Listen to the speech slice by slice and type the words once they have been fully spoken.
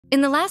In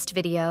the last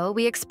video,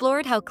 we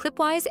explored how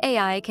Clipwise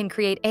AI can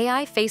create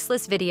AI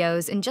faceless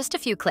videos in just a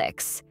few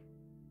clicks.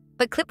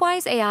 But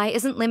Clipwise AI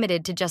isn't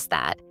limited to just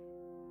that.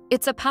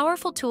 It's a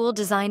powerful tool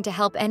designed to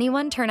help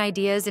anyone turn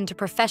ideas into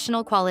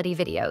professional quality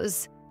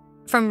videos.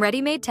 From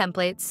ready-made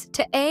templates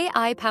to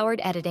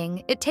AI-powered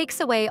editing, it takes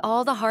away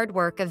all the hard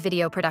work of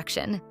video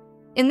production.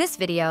 In this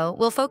video,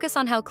 we'll focus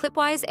on how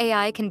Clipwise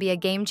AI can be a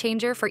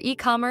game-changer for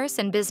e-commerce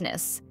and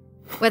business.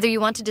 Whether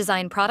you want to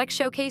design product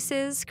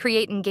showcases,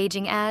 create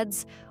engaging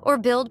ads, or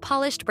build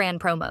polished brand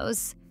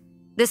promos,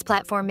 this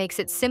platform makes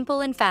it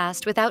simple and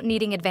fast without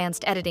needing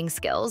advanced editing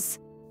skills.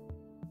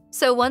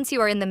 So once you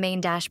are in the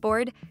main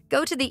dashboard,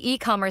 go to the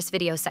e-commerce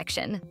video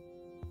section.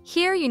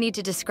 Here you need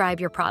to describe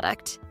your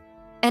product.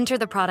 Enter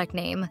the product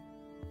name.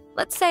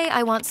 Let's say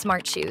I want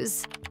smart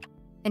shoes.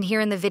 And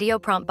here in the video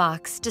prompt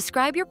box,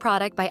 describe your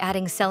product by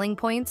adding selling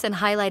points and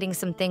highlighting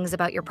some things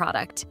about your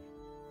product.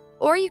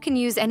 Or you can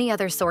use any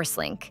other source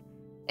link.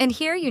 And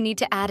here you need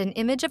to add an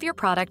image of your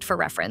product for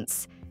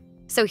reference.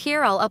 So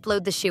here I'll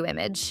upload the shoe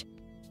image.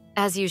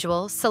 As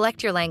usual,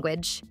 select your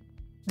language,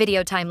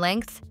 video time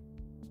length,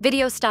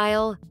 video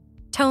style,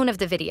 tone of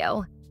the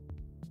video,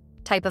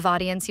 type of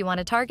audience you want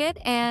to target,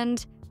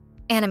 and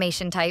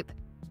animation type.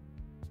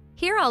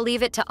 Here I'll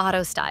leave it to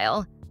auto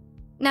style.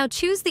 Now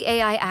choose the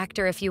AI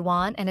actor if you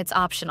want, and it's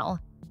optional.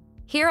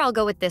 Here I'll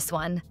go with this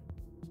one.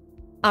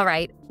 All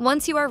right,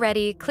 once you are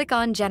ready, click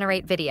on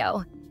Generate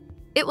Video.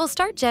 It will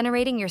start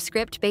generating your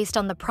script based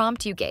on the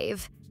prompt you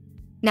gave.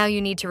 Now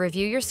you need to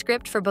review your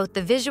script for both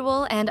the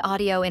visual and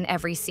audio in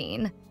every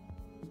scene.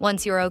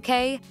 Once you're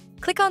okay,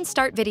 click on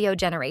Start Video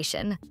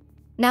Generation.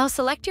 Now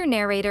select your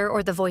narrator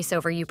or the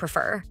voiceover you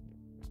prefer.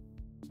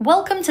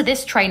 Welcome to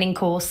this training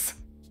course.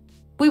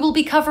 We will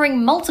be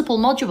covering multiple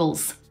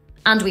modules,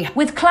 and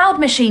with cloud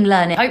machine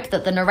learning, hope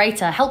that the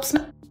narrator helps me.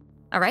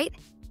 All right,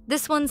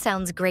 this one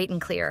sounds great and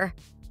clear.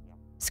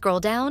 Scroll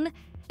down,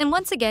 and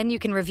once again, you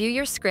can review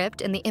your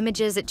script and the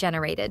images it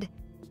generated.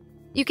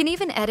 You can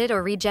even edit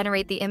or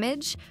regenerate the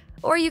image,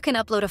 or you can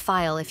upload a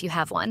file if you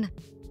have one.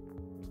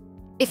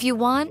 If you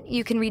want,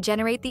 you can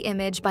regenerate the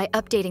image by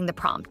updating the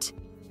prompt.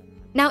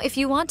 Now, if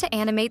you want to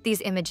animate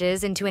these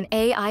images into an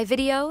AI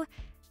video,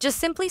 just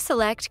simply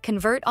select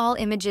Convert All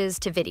Images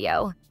to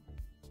Video.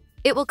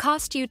 It will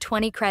cost you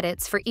 20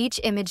 credits for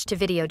each image to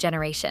video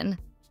generation.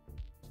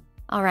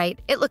 All right,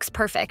 it looks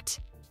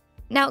perfect.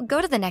 Now go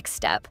to the next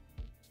step.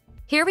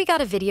 Here we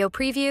got a video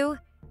preview,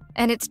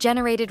 and it's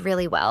generated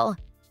really well.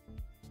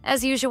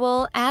 As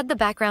usual, add the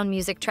background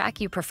music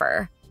track you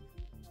prefer.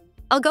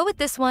 I'll go with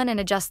this one and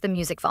adjust the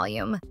music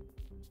volume.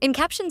 In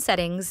caption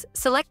settings,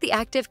 select the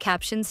active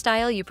caption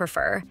style you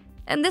prefer,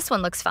 and this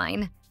one looks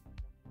fine.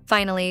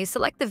 Finally,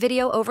 select the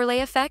video overlay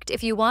effect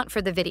if you want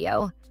for the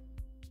video.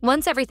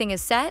 Once everything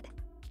is set,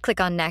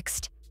 click on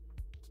Next.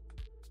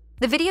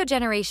 The video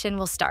generation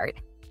will start,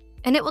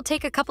 and it will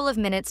take a couple of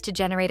minutes to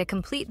generate a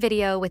complete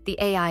video with the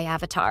AI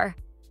avatar.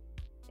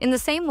 In the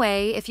same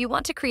way, if you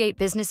want to create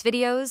business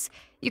videos,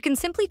 you can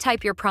simply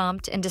type your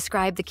prompt and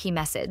describe the key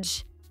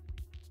message.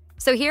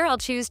 So here I'll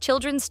choose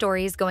children's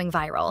stories going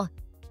viral.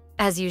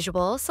 As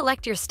usual,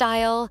 select your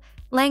style,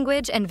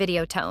 language, and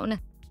video tone.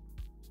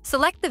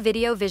 Select the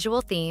video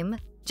visual theme,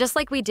 just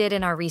like we did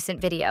in our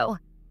recent video.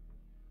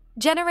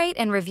 Generate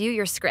and review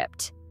your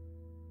script.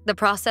 The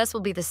process will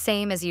be the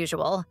same as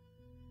usual.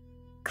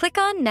 Click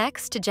on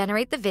Next to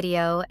generate the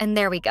video, and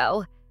there we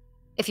go.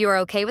 If you are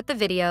okay with the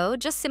video,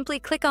 just simply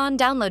click on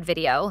Download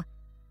Video.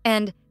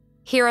 And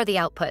here are the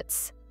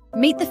outputs.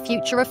 Meet the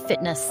future of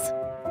fitness.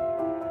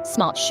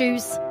 Smart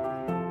shoes.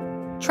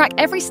 Track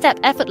every step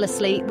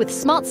effortlessly with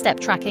smart step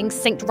tracking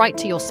synced right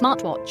to your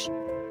smartwatch.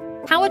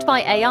 Powered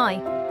by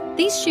AI,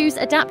 these shoes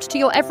adapt to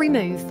your every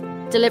move,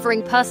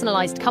 delivering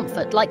personalized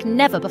comfort like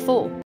never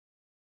before.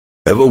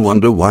 Ever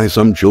wonder why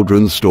some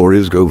children's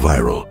stories go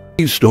viral?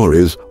 These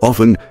stories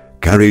often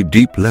carry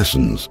deep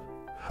lessons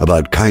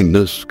about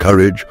kindness,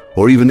 courage,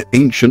 or even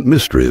ancient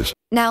mysteries.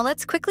 Now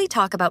let's quickly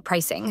talk about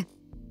pricing.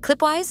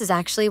 Clipwise is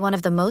actually one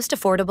of the most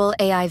affordable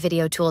AI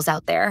video tools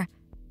out there.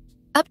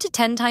 Up to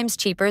 10 times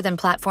cheaper than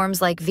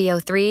platforms like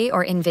VO3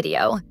 or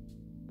InVideo.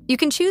 You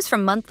can choose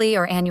from monthly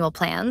or annual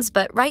plans,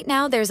 but right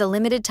now there's a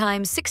limited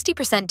time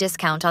 60%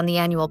 discount on the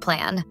annual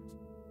plan.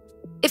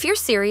 If you're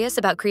serious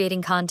about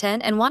creating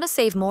content and want to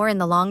save more in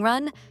the long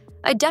run,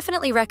 I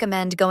definitely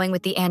recommend going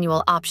with the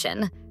annual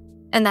option.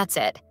 And that's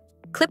it.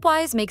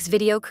 Clipwise makes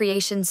video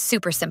creation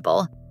super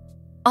simple.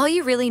 All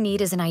you really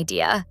need is an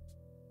idea.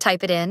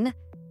 Type it in,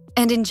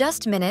 and in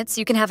just minutes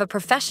you can have a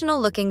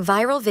professional-looking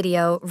viral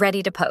video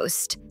ready to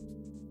post.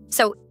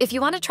 So if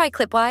you want to try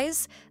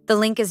Clipwise, the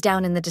link is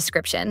down in the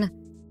description.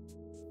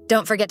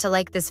 Don't forget to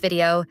like this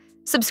video,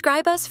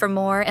 subscribe us for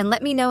more, and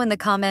let me know in the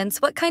comments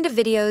what kind of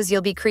videos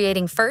you'll be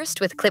creating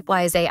first with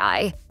Clipwise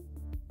AI.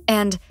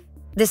 And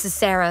this is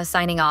Sarah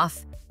signing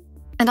off.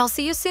 And I'll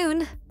see you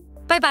soon.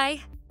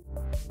 Bye-bye.